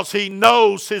because he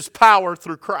knows his power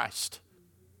through Christ.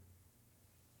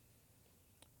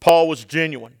 Paul was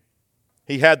genuine.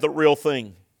 He had the real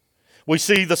thing. We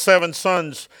see the 7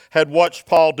 sons had watched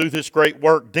Paul do this great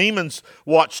work. Demons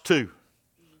watched too.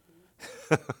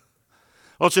 I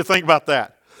want you to think about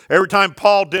that. Every time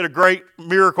Paul did a great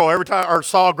miracle, or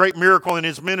saw a great miracle in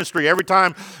his ministry, every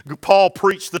time Paul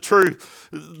preached the truth,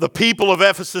 the people of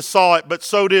Ephesus saw it, but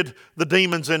so did the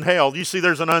demons in hell. You see,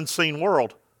 there's an unseen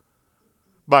world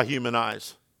by human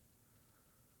eyes.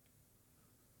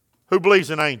 Who believes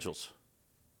in angels?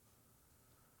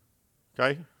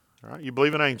 Okay, all right, you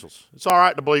believe in angels. It's all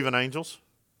right to believe in angels.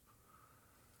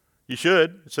 You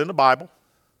should. It's in the Bible.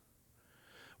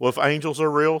 Well, if angels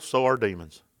are real, so are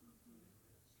demons.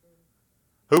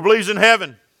 Who believes in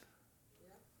heaven?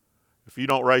 If you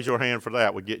don't raise your hand for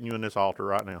that, we're getting you in this altar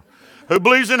right now. Who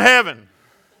believes in heaven?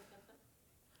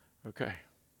 Okay.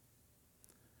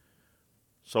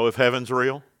 So if heaven's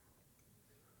real,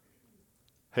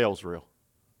 hell's real.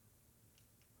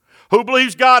 Who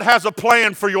believes God has a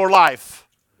plan for your life?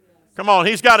 Come on,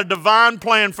 he's got a divine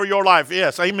plan for your life.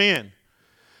 Yes, amen.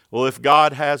 Well, if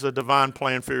God has a divine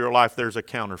plan for your life, there's a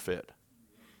counterfeit.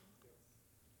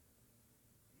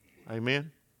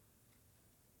 Amen.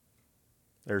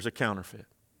 There's a counterfeit.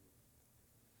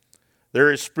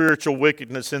 There is spiritual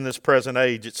wickedness in this present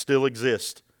age. It still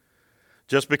exists.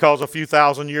 Just because a few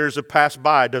thousand years have passed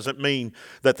by doesn't mean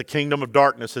that the kingdom of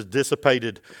darkness has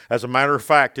dissipated. As a matter of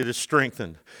fact, it is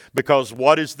strengthened. Because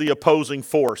what is the opposing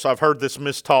force? I've heard this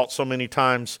mistaught so many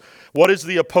times. What is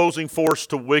the opposing force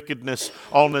to wickedness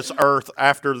on this earth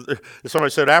after,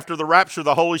 somebody said, after the rapture,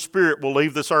 the Holy Spirit will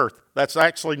leave this earth. That's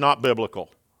actually not biblical.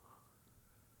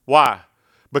 Why?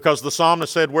 Because the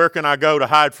psalmist said, where can I go to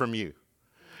hide from you?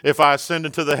 If I ascend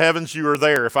into the heavens, you are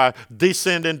there. If I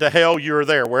descend into hell, you are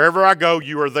there. Wherever I go,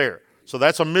 you are there. So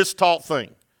that's a mistaught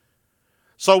thing.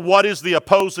 So what is the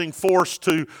opposing force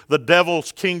to the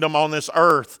devil's kingdom on this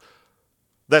earth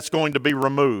that's going to be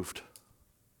removed?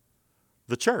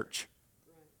 The church.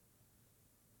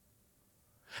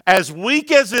 As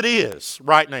weak as it is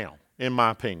right now, in my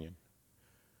opinion,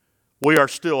 we are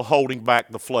still holding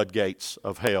back the floodgates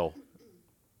of hell.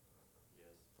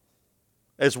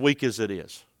 As weak as it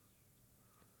is.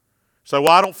 So,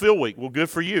 well, I don't feel weak. Well, good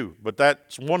for you, but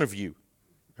that's one of you.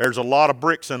 There's a lot of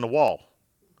bricks in the wall.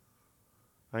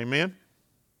 Amen?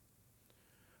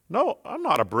 No, I'm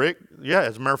not a brick. Yeah,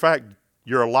 as a matter of fact,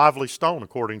 you're a lively stone,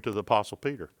 according to the Apostle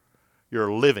Peter.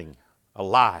 You're living,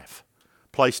 alive,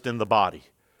 placed in the body.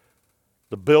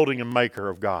 The building and maker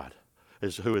of God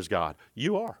is who is God.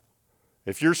 You are.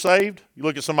 If you're saved, you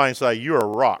look at somebody and say, you're a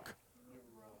rock.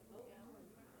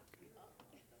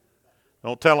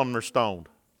 Don't tell them they're stoned.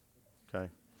 Okay?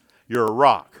 You're a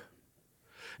rock.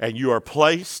 And you are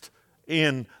placed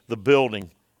in the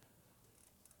building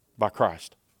by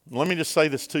Christ. Let me just say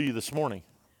this to you this morning.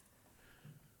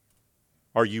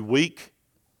 Are you weak?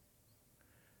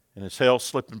 And is hell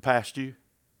slipping past you?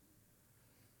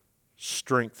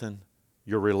 Strengthen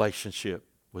your relationship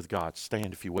with God.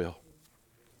 Stand if you will.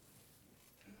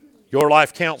 Your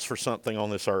life counts for something on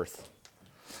this earth.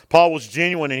 Paul was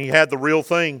genuine and he had the real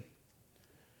thing.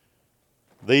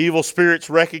 The evil spirits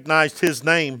recognized his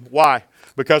name. Why?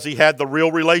 Because he had the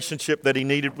real relationship that he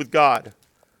needed with God.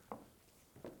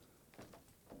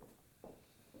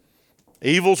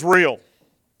 Evil's real.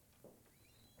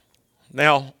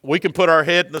 Now, we can put our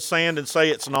head in the sand and say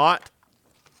it's not.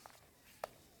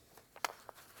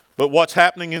 But what's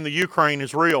happening in the Ukraine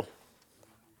is real.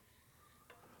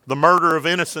 The murder of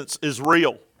innocents is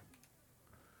real.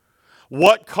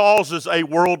 What causes a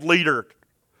world leader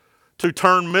to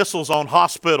turn missiles on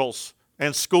hospitals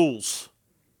and schools?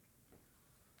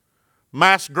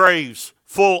 Mass graves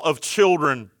full of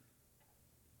children.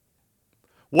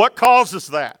 What causes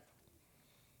that?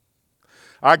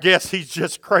 I guess he's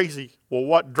just crazy. Well,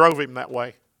 what drove him that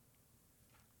way?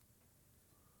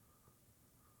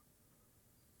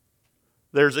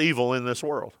 There's evil in this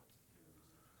world.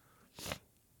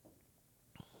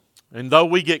 And though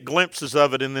we get glimpses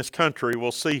of it in this country,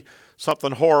 we'll see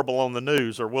something horrible on the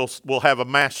news, or we'll have a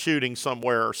mass shooting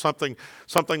somewhere, or something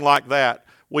like that.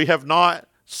 We have not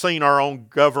seen our own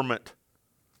government.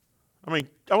 I mean,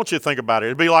 I want you to think about it.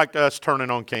 It'd be like us turning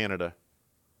on Canada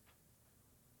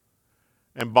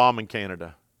and bombing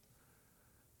Canada,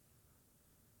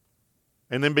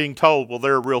 and then being told, well,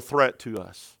 they're a real threat to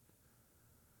us.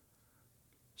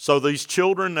 So these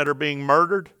children that are being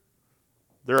murdered,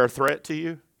 they're a threat to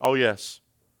you? Oh, yes.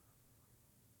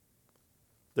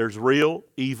 There's real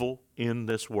evil in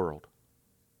this world.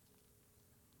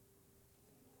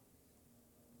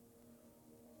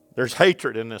 There's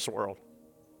hatred in this world.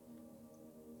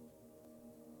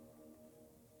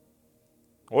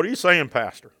 What are you saying,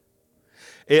 Pastor?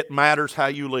 It matters how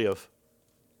you live.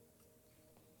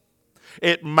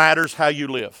 It matters how you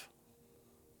live.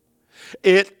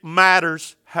 It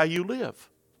matters how you live.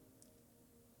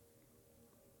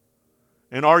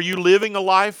 And are you living a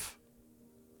life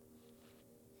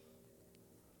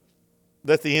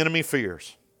that the enemy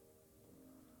fears?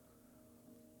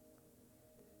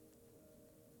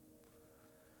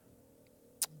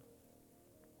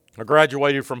 I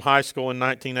graduated from high school in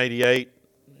 1988,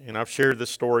 and I've shared this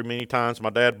story many times. My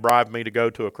dad bribed me to go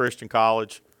to a Christian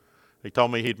college. He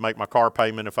told me he'd make my car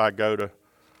payment if I'd go to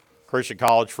Christian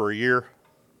college for a year.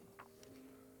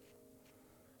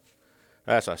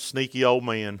 That's a sneaky old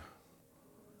man.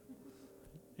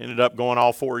 Ended up going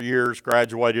all 4 years,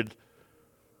 graduated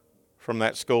from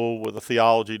that school with a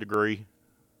theology degree.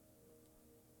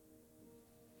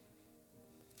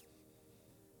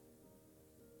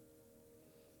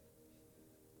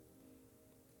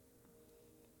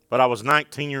 But I was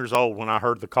 19 years old when I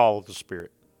heard the call of the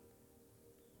Spirit.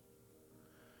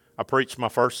 I preached my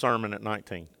first sermon at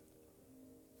 19.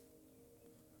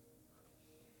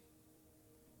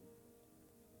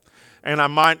 And I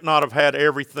might not have had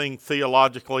everything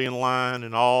theologically in line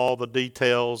and all the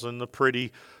details and the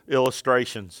pretty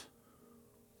illustrations.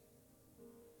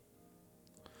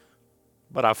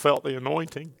 But I felt the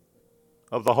anointing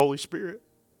of the Holy Spirit.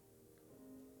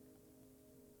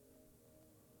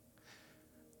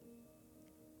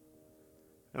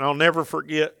 And I'll never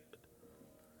forget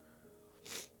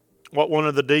what one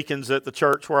of the deacons at the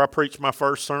church where I preached my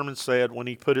first sermon said when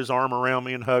he put his arm around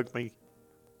me and hugged me.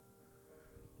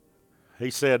 He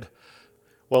said,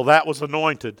 well, that was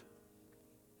anointed.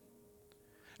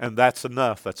 And that's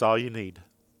enough. That's all you need.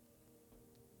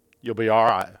 You'll be all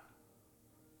right.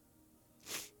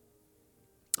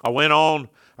 I went on.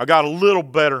 I got a little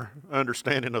better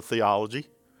understanding of theology.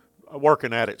 I'm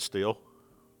working at it still.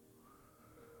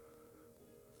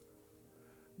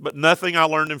 But nothing I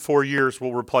learned in 4 years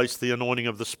will replace the anointing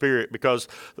of the Spirit, because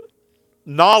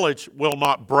knowledge will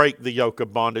not break the yoke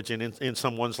of bondage in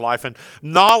someone's life, and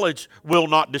knowledge will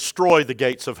not destroy the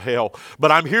gates of hell.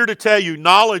 But I'm here to tell you,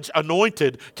 knowledge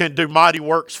anointed can do mighty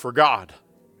works for God.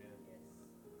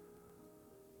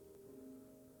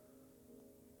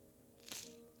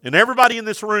 And everybody in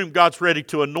this room, God's ready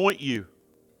to anoint you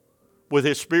with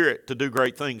His Spirit to do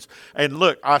great things. And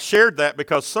look, I shared that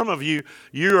because some of you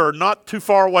are not too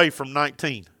far away from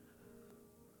 19.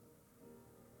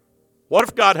 What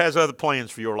if God has other plans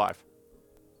for your life?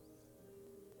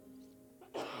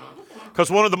 Because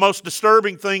one of the most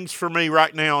disturbing things for me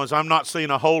right now is I'm not seeing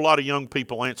a whole lot of young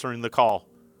people answering the call.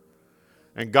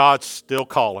 And God's still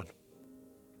calling.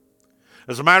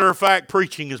 As a matter of fact,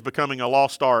 preaching is becoming a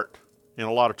lost art in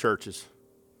a lot of churches.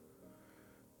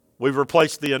 We've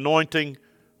replaced the anointing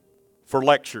for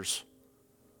lectures.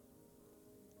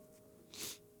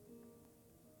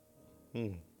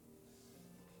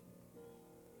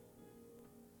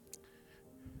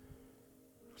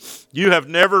 You have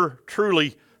never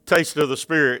truly tasted of the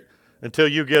Spirit until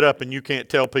you get up and you can't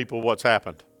tell people what's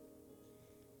happened.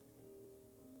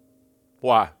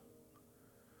 Why?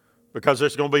 Because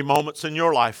there's going to be moments in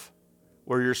your life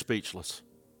where you're speechless,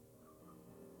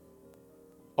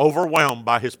 overwhelmed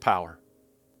by His power.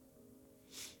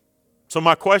 So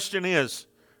my question is,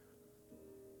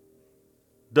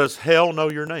 does hell know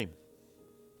your name?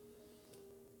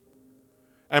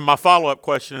 And my follow-up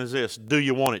question is this, do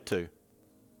you want it to?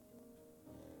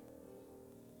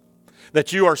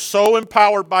 That you are so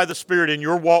empowered by the Spirit in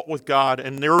your walk with God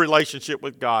and your relationship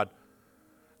with God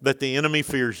that the enemy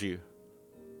fears you.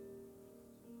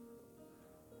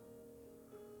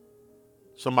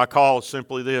 So my call is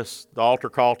simply this, the altar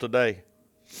call today.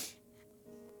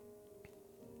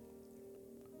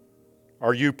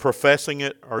 Are you professing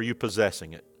it or are you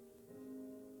possessing it?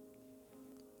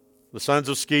 The sons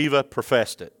of Sceva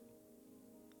professed it,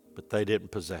 but they didn't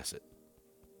possess it.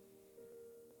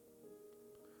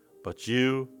 But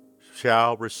you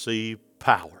shall receive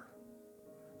power.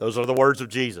 Those are the words of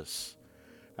Jesus.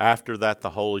 After that, the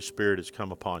Holy Spirit has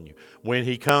come upon you. When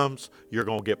He comes, you're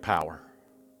going to get power.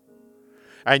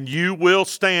 And you will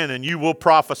stand and you will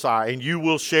prophesy and you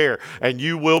will share and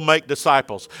you will make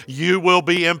disciples. You will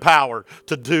be empowered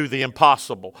to do the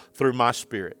impossible through my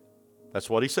Spirit.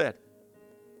 That's what He said.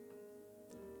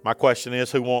 My question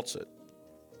is, who wants it?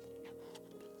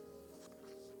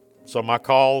 So my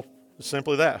call is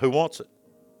simply that. Who wants it?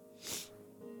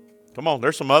 Come on,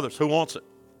 there's some others. Who wants it?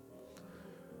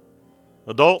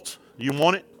 Adults, you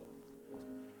want it?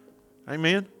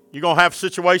 Amen. You're going to have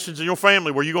situations in your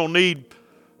family where you're going to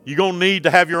need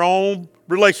to have your own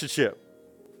relationship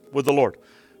with the Lord.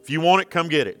 If you want it, come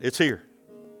get it. It's here.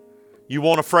 You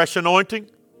want a fresh anointing?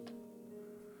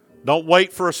 Don't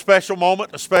wait for a special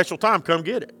moment, a special time. Come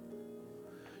get it.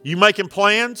 You making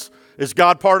plans? Is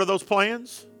God part of those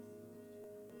plans?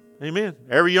 Amen.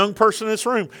 Every young person in this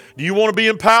room, do you want to be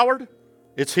empowered?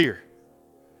 It's here.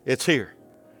 It's here.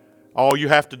 All you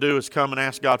have to do is come and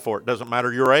ask God for it. Doesn't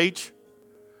matter your age.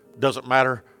 Doesn't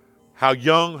matter how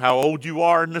young, how old you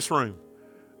are in this room.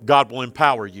 God will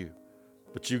empower you.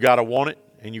 But you got to want it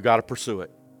and you got to pursue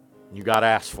it. You got to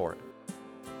ask for it.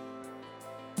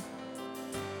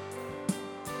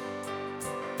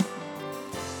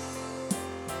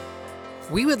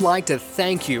 We would like to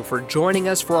thank you for joining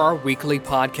us for our weekly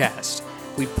podcast.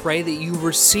 We pray that you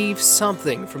receive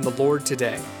something from the Lord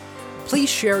today. Please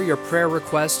share your prayer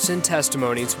requests and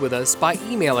testimonies with us by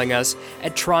emailing us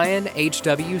at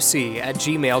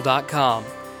trionhwc@gmail.com.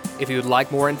 If you would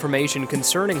like more information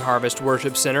concerning Harvest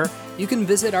Worship Center, you can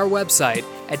visit our website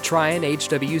at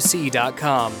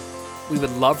trionhwc.com. We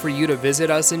would love for you to visit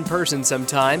us in person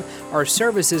sometime. Our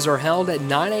services are held at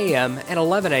 9 a.m. and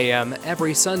 11 a.m.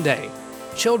 every Sunday.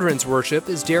 Children's worship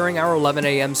is during our 11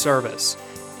 a.m. service.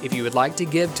 If you would like to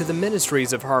give to the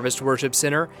ministries of Harvest Worship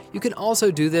Center, you can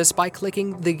also do this by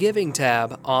clicking the Giving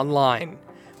tab online.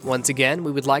 Once again,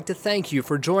 we would like to thank you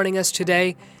for joining us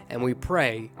today, and we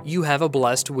pray you have a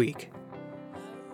blessed week.